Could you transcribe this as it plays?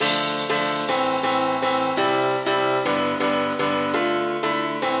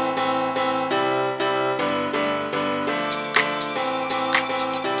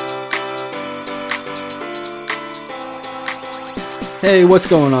Hey, what's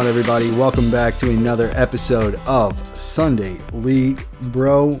going on, everybody? Welcome back to another episode of Sunday League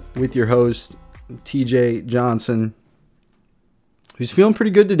Bro with your host, TJ Johnson, who's feeling pretty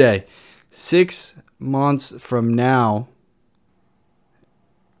good today. 6 months from now,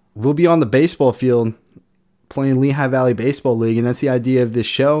 we'll be on the baseball field playing Lehigh Valley Baseball League, and that's the idea of this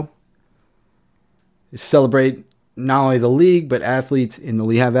show, is celebrate not only the league, but athletes in the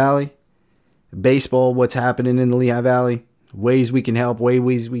Lehigh Valley, baseball, what's happening in the Lehigh Valley, ways we can help,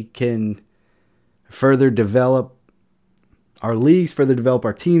 ways we can further develop our leagues, further develop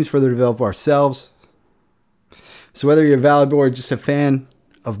our teams, further develop ourselves. So whether you're a Valley Boy or just a fan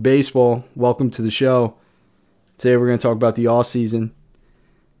of baseball, welcome to the show. Today we're going to talk about the off season,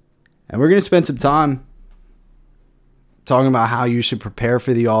 and we're going to spend some time talking about how you should prepare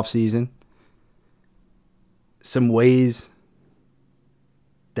for the off season, some ways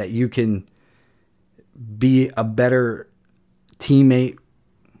that you can be a better teammate,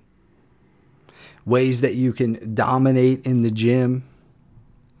 ways that you can dominate in the gym,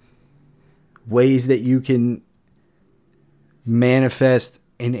 ways that you can manifest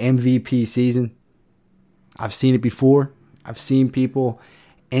an MVP season. I've seen it before. I've seen people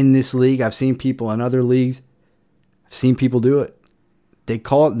in this league. I've seen people in other leagues. I've seen people do it. They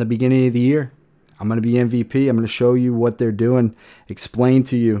call it in the beginning of the year. I'm going to be MVP. I'm going to show you what they're doing, explain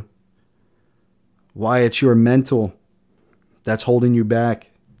to you why it's your mental that's holding you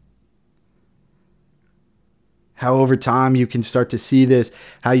back. How over time you can start to see this,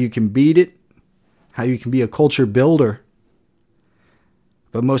 how you can beat it, how you can be a culture builder,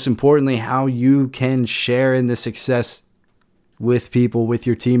 but most importantly, how you can share in the success with people, with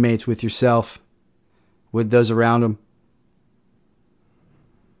your teammates, with yourself, with those around them.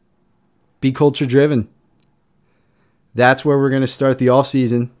 Be culture driven. That's where we're going to start the off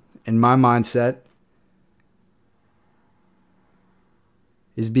season. In my mindset,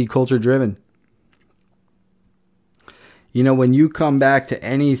 is be culture driven. You know, when you come back to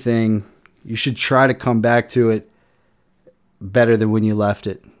anything, you should try to come back to it better than when you left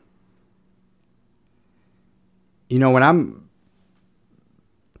it. You know, when I'm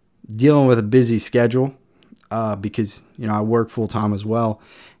dealing with a busy schedule, because, you know, I work full time as well,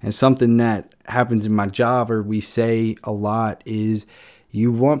 and something that happens in my job, or we say a lot, is you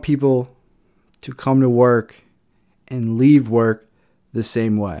want people to come to work and leave work the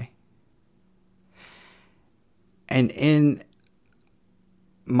same way. And in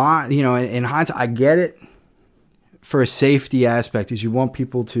my, you know, in hindsight, I get it for a safety aspect, is you want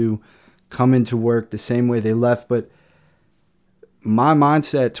people to come into work the same way they left. But my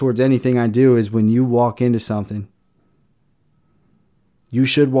mindset towards anything I do is when you walk into something, you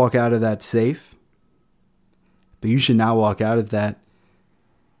should walk out of that safe, but you should not walk out of that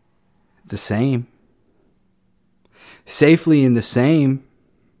the same. Safely and the same,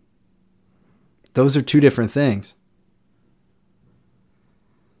 those are two different things.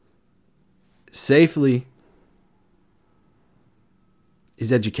 Safely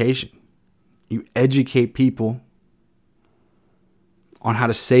is education. You educate people on how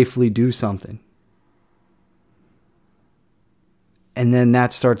to safely do something. And then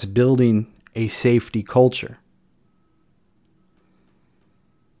that starts building a safety culture.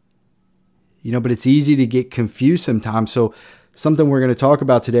 You know, but it's easy to get confused sometimes. So something we're going to talk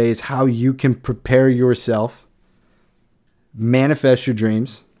about today is how you can prepare yourself, manifest your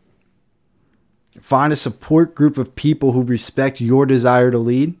dreams, find a support group of people who respect your desire to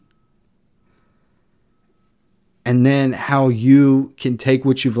lead, and then how you can take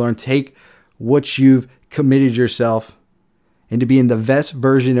what you've learned, take what you've committed yourself into being the best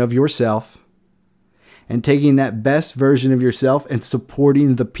version of yourself, and taking that best version of yourself and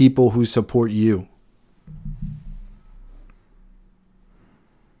supporting the people who support you.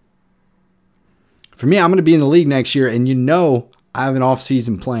 For me, I'm going to be in the league next year, and you know I have an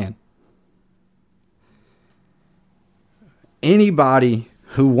off-season plan. Anybody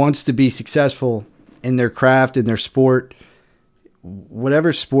who wants to be successful in their craft, in their sport,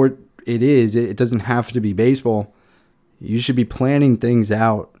 whatever sport it is, it doesn't have to be baseball. You should be planning things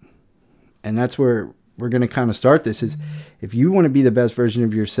out. And that's where we're going to kind of start this, is if you want to be the best version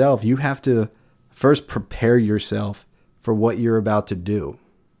of yourself, you have to first prepare yourself for what you're about to do.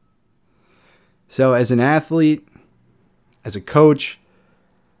 So as an athlete, as a coach,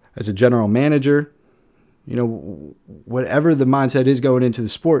 as a general manager, you know, whatever the mindset is going into the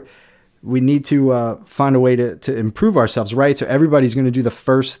sport, we need to find a way to improve ourselves, right? So everybody's going to do the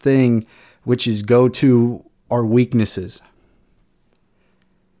first thing, which is go to our weaknesses.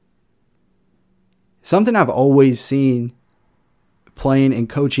 Something I've always seen playing and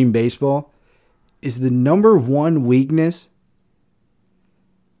coaching baseball is the number one weakness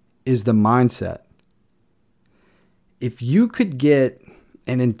is the mindset. If you could get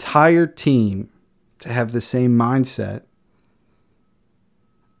an entire team to have the same mindset,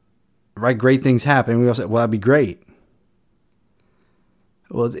 right, great things happen. We all say, well, that'd be great.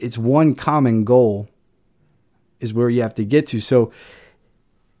 Well, it's one common goal is where you have to get to. So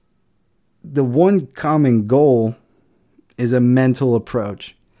the one common goal is a mental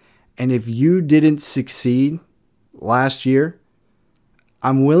approach. And if you didn't succeed last year,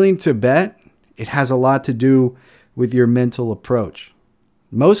 I'm willing to bet it has a lot to do with your mental approach.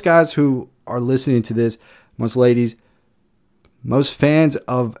 Most guys who are listening to this, most ladies, most fans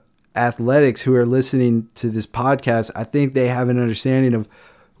of athletics who are listening to this podcast, I think they have an understanding of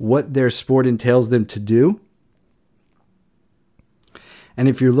what their sport entails them to do. And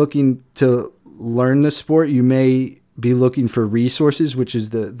if you're looking to learn the sport, you may be looking for resources, which is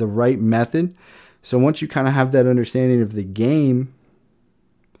the right method. So once you kind of have that understanding of the game,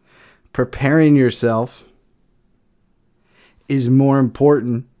 preparing yourself is more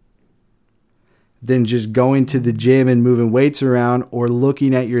important than just going to the gym and moving weights around or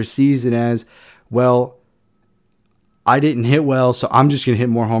looking at your season as, well, I didn't hit well, so I'm just going to hit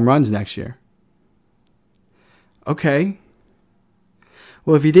more home runs next year. Okay.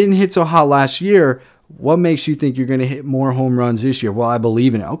 Well, if you didn't hit so hot last year, what makes you think you're going to hit more home runs this year? Well, I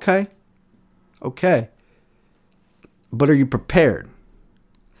believe in it. Okay. But are you prepared?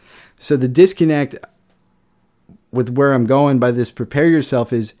 So the disconnect with where I'm going by this prepare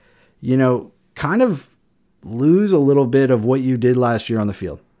yourself is, kind of lose a little bit of what you did last year on the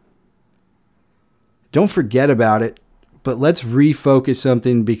field. Don't forget about it, but let's refocus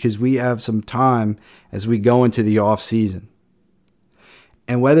something because we have some time as we go into the off season.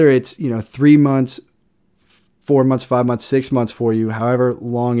 And whether it's, 3 months, 4 months, 5 months, 6 months for you, however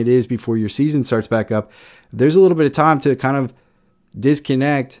long it is before your season starts back up, there's a little bit of time to kind of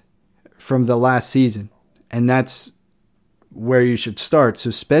disconnect from the last season. And that's where you should start.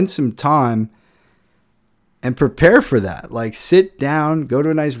 So spend some time and prepare for that. Like sit down, go to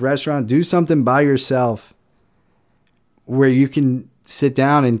a nice restaurant, do something by yourself where you can sit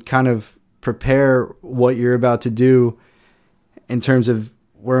down and kind of prepare what you're about to do in terms of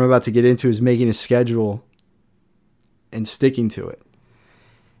where I'm about to get into is making a schedule and sticking to it.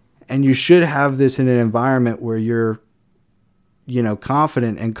 And you should have this in an environment where you're,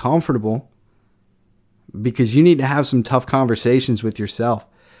 confident and comfortable because you need to have some tough conversations with yourself.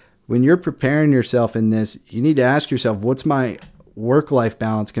 When you're preparing yourself in this, you need to ask yourself, what's my work-life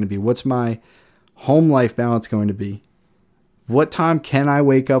balance going to be? What's my home life balance going to be? What time can I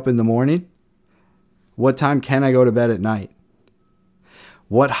wake up in the morning? What time can I go to bed at night?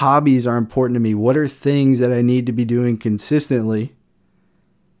 What hobbies are important to me? What are things that I need to be doing consistently?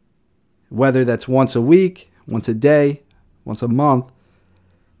 Whether that's once a week, once a day, once a month.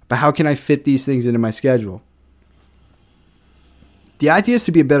 But how can I fit these things into my schedule? The idea is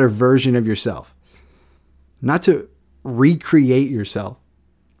to be a better version of yourself. Not to recreate yourself,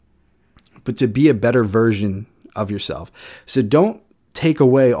 but to be a better version of yourself. So don't take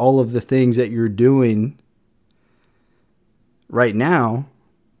away all of the things that you're doing right now.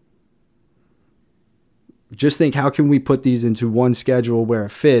 Just think, how can we put these into one schedule where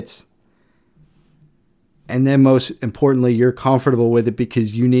it fits? And then most importantly, you're comfortable with it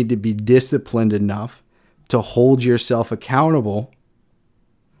because you need to be disciplined enough to hold yourself accountable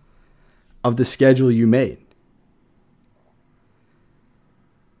of the schedule you made.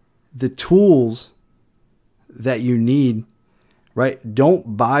 The tools that you need, right?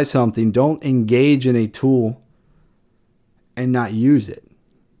 Don't buy something, don't engage in a tool and not use it.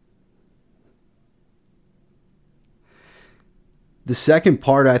 The second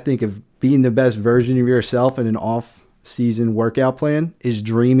part, I think, of being the best version of yourself in an off-season workout plan is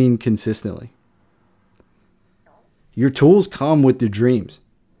dreaming consistently. Your tools come with the dreams.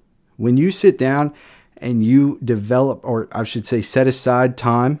 When you sit down and you develop, or I should say set aside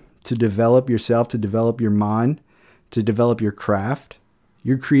time to develop yourself, to develop your mind, to develop your craft,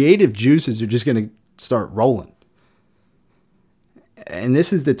 your creative juices are just going to start rolling. And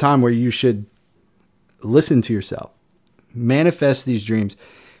this is the time where you should listen to yourself. Manifest these dreams.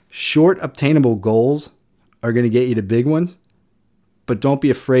 Short, obtainable goals are going to get you to big ones, but don't be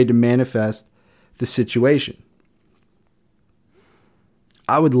afraid to manifest the situation.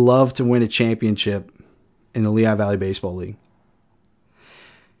 I would love to win a championship in the Lehigh Valley Baseball League.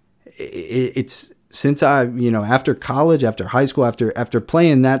 It's since after college, after high school, after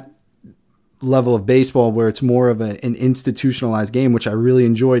playing that level of baseball where it's more of an institutionalized game, which I really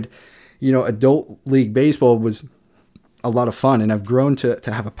enjoyed. Adult league baseball was a lot of fun, and I've grown to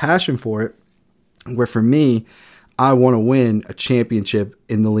have a passion for it, where for me, I want to win a championship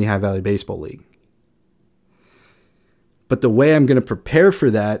in the Lehigh Valley Baseball League. But the way I'm going to prepare for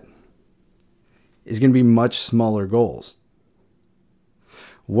that is going to be much smaller goals.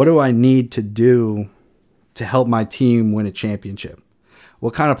 What do I need to do to help my team win a championship?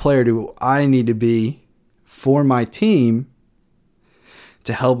 What kind of player do I need to be for my team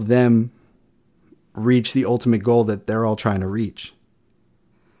to help them reach the ultimate goal that they're all trying to reach?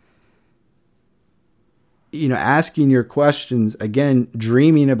 Asking your questions, again,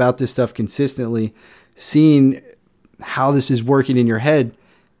 dreaming about this stuff consistently, seeing how this is working in your head,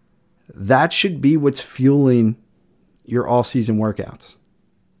 that should be what's fueling your all-season workouts.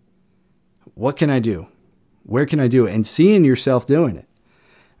 What can I do? Where can I do it? And seeing yourself doing it.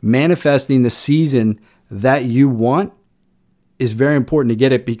 Manifesting the season that you want is very important to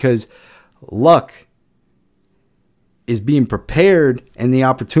get it, because luck is being prepared and the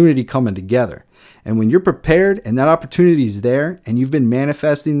opportunity coming together. And when you're prepared and that opportunity is there and you've been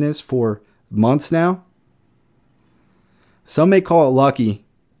manifesting this for months now, some may call it lucky,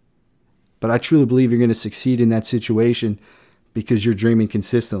 but I truly believe you're going to succeed in that situation because you're dreaming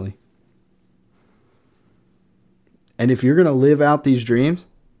consistently. And if you're going to live out these dreams,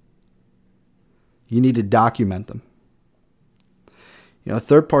 you need to document them. A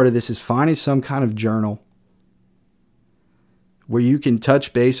third part of this is finding some kind of journal where you can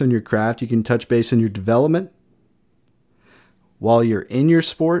touch base on your craft, you can touch base on your development while you're in your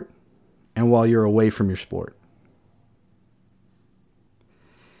sport and while you're away from your sport.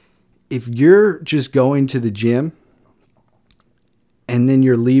 If you're just going to the gym and then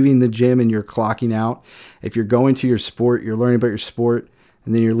you're leaving the gym and you're clocking out, if you're going to your sport, you're learning about your sport,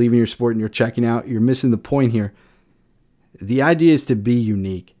 and then you're leaving your sport and you're checking out, you're missing the point here. The idea is to be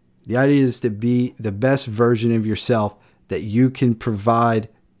unique. The idea is to be the best version of yourself that you can provide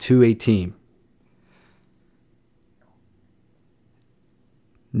to a team.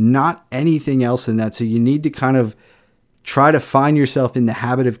 Not anything else than that. So you need to kind of try to find yourself in the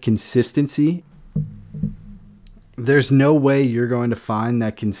habit of consistency. There's no way you're going to find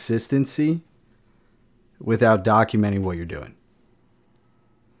that consistency without documenting what you're doing.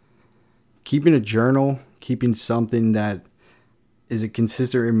 Keeping a journal, keeping something that is a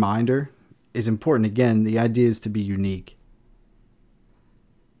consistent reminder is important. Again, the idea is to be unique.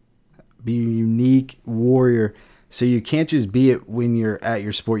 Be a unique warrior. So you can't just be it when you're at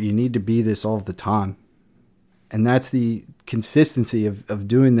your sport. You need to be this all the time. And that's the consistency of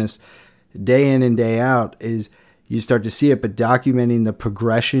doing this day in and day out, is you start to see it, but documenting the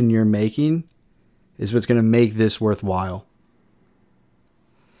progression you're making is what's going to make this worthwhile.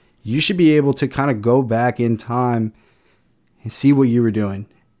 You should be able to kind of go back in time and see what you were doing.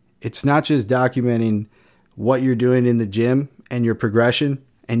 It's not just documenting what you're doing in the gym and your progression,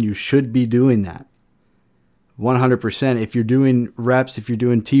 and you should be doing that 100%. If you're doing reps, if you're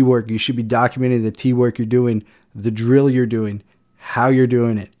doing T work, you should be documenting the T work you're doing, the drill you're doing, how you're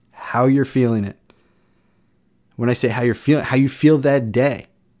doing it, how you're feeling it. When I say how you're feeling, how you feel that day,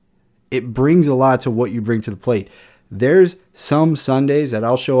 it brings a lot to what you bring to the plate. There's some Sundays that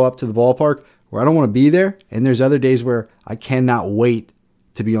I'll show up to the ballpark where I don't want to be there, and there's other days where I cannot wait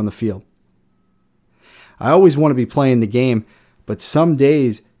to be on the field. I always want to be playing the game, but some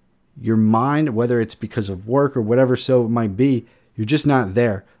days your mind, whether it's because of work or whatever so it might be, you're just not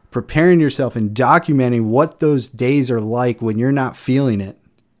there. Preparing yourself and documenting what those days are like when you're not feeling it,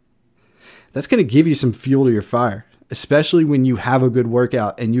 that's going to give you some fuel to your fire, especially when you have a good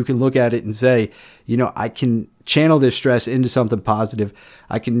workout and you can look at it and say, I can channel this stress into something positive.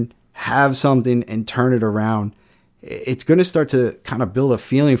 I can have something and turn it around. It's going to start to kind of build a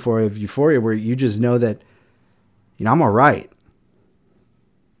feeling for you of euphoria where you just know that, I'm all right.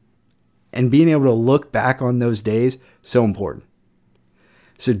 And being able to look back on those days, so important.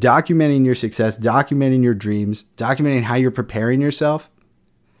 So documenting your success, documenting your dreams, documenting how you're preparing yourself,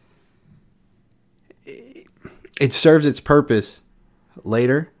 it serves its purpose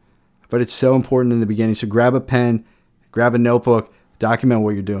later, but it's so important in the beginning. So grab a pen, grab a notebook, document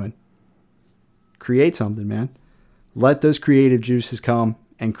what you're doing. Create something, man. Let those creative juices come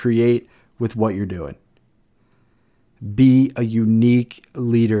and create with what you're doing. Be a unique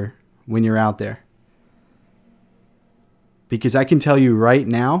leader when you're out there. Because I can tell you right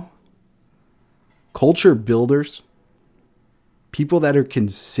now, culture builders, people that are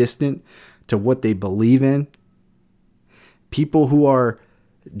consistent to what they believe in, people who are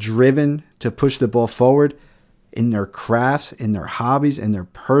driven to push the ball forward in their crafts, in their hobbies, in their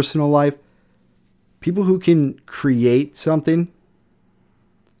personal life, people who can create something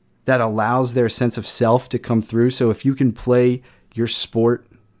that allows their sense of self to come through. So if you can play your sport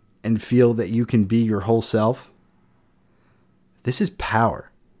and feel that you can be your whole self, This is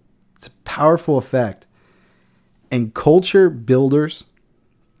power. It's a powerful effect. And culture builders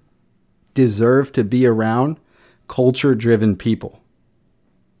deserve to be around culture-driven people.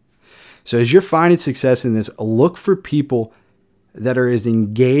 So as you're finding success in this, look for people that are as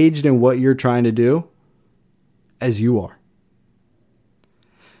engaged in what you're trying to do as you are.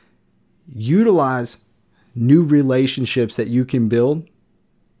 Utilize new relationships that you can build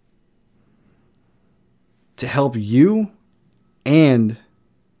to help you and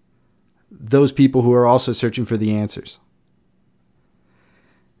those people who are also searching for the answers.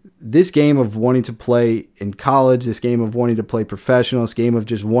 This game of wanting to play in college, this game of wanting to play professional, this game of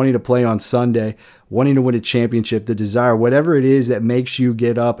just wanting to play on Sunday, wanting to win a championship, the desire, whatever it is that makes you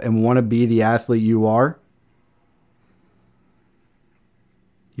get up and want to be the athlete you are,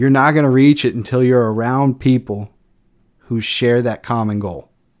 you're not going to reach it until you're around people who share that common goal.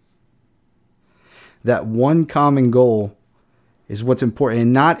 That one common goal is what's important.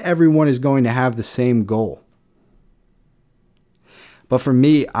 And not everyone is going to have the same goal. But for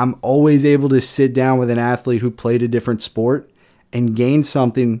me, I'm always able to sit down with an athlete who played a different sport and gain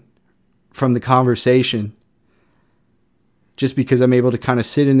something from the conversation, just because I'm able to kind of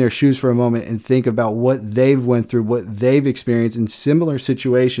sit in their shoes for a moment and think about what they've went through, what they've experienced in similar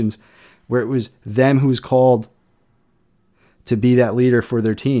situations where it was them who was called to be that leader for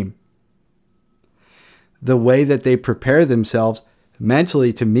their team. The way that they prepare themselves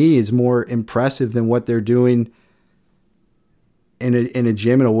mentally, to me, is more impressive than what they're doing in a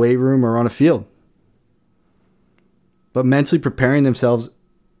gym, in a weight room, or on a field. But mentally preparing themselves,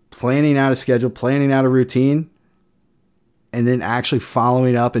 planning out a schedule, planning out a routine, and then actually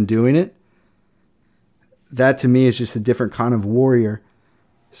following up and doing it, that to me is just a different kind of warrior.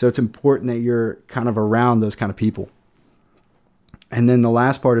 So it's important that you're kind of around those kind of people. And then the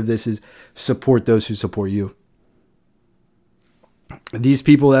last part of this is support those who support you. These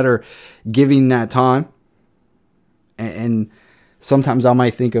people that are giving that time, and sometimes I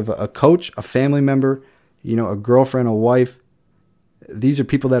might think of a coach, a family member, a girlfriend, a wife. These are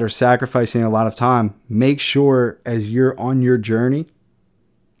people that are sacrificing a lot of time. Make sure as you're on your journey,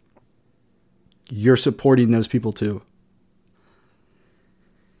 you're supporting those people too.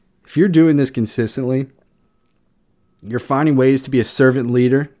 If you're doing this consistently, you're finding ways to be a servant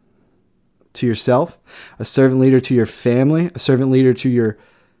leader to yourself, a servant leader to your family, a servant leader to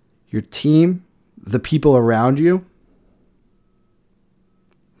your team, the people around you.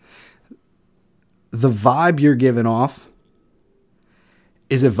 The vibe you're giving off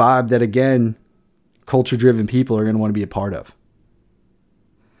is a vibe that, again, culture-driven people are going to want to be a part of.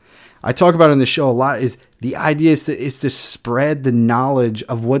 I talk about on the show a lot is the idea is to spread the knowledge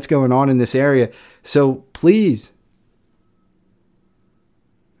of what's going on in this area. So please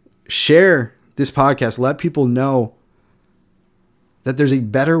share this podcast. Let people know that there's a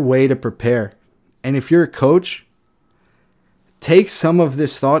better way to prepare. And if you're a coach, take some of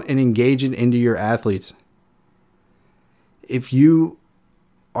this thought and engage it into your athletes. If you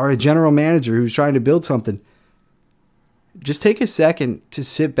are a general manager who's trying to build something, just take a second to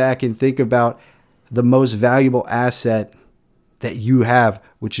sit back and think about the most valuable asset that you have,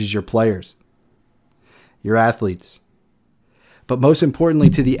 which is your players, your athletes. But most importantly,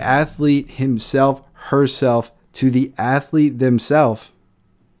 to the athlete himself, herself, to the athlete themselves,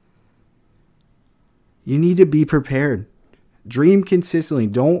 you need to be prepared. Dream consistently.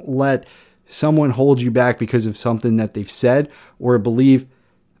 Don't let someone hold you back because of something that they've said or a belief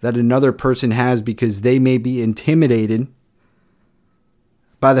that another person has, because they may be intimidated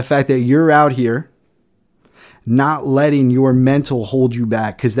by the fact that you're out here not letting your mental hold you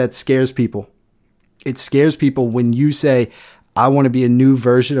back, because that scares people. It scares people when you say, I want to be a new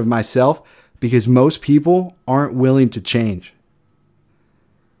version of myself, because most people aren't willing to change.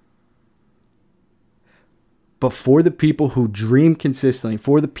 But for the people who dream consistently,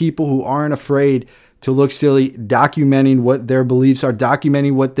 for the people who aren't afraid to look silly, documenting what their beliefs are,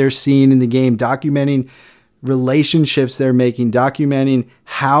 documenting what they're seeing in the game, documenting relationships they're making, documenting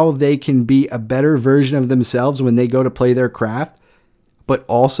how they can be a better version of themselves when they go to play their craft, but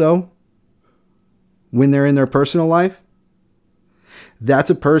also when they're in their personal life, that's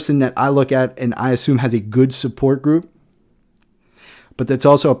a person that I look at and I assume has a good support group, but that's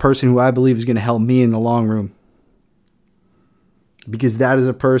also a person who I believe is going to help me in the long run. Because that is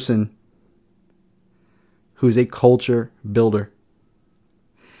a person who is a culture builder.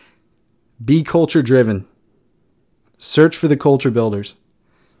 Be culture driven. Search for the culture builders.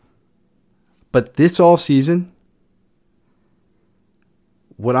 But this off season,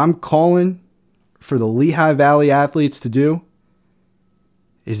 what I'm calling for the Lehigh Valley athletes to do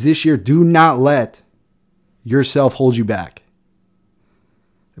is this year, do not let yourself hold you back.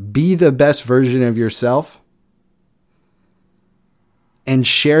 Be the best version of yourself and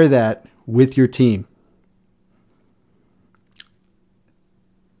share that with your team.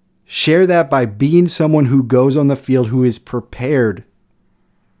 Share that by being someone who goes on the field, who is prepared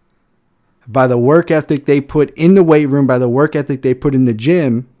by the work ethic they put in the weight room, by the work ethic they put in the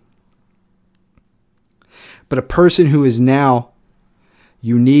gym, but a person who is now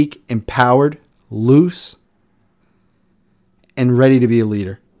unique, empowered, loose, and ready to be a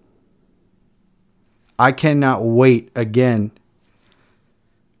leader. I cannot wait again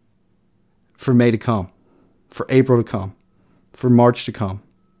for May to come, for April to come, for March to come.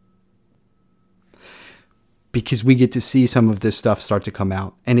 Because we get to see some of this stuff start to come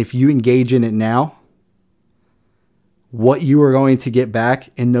out. And if you engage in it now, what you are going to get back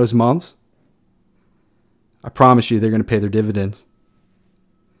in those months, I promise you they're going to pay their dividends.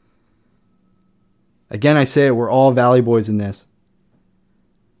 Again, I say it, we're all Valley Boys in this.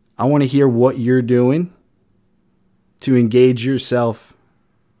 I want to hear what you're doing to engage yourself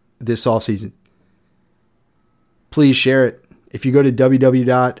this offseason. Please share it. If you go to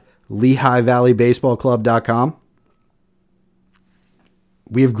www.LehighValleyBaseballClub.com,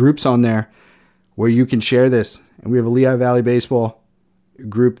 we have groups on there where you can share this. And we have a Lehigh Valley Baseball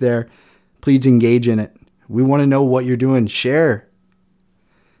group there. Please engage in it. We want to know what you're doing. Share.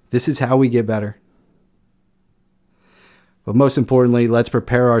 This is how we get better. But most importantly, let's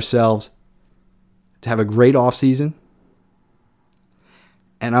prepare ourselves to have a great offseason.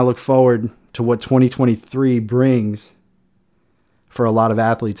 And I look forward to what 2023 brings for a lot of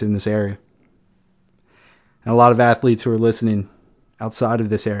athletes in this area. And a lot of athletes who are listening outside of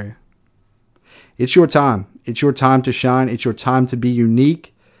this area. It's your time. It's your time to shine. It's your time to be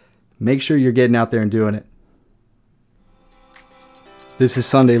unique. Make sure you're getting out there and doing it. This is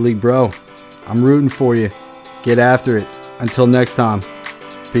Sunday League Bro. I'm rooting for you. Get after it. Until next time,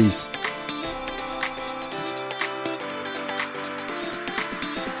 peace.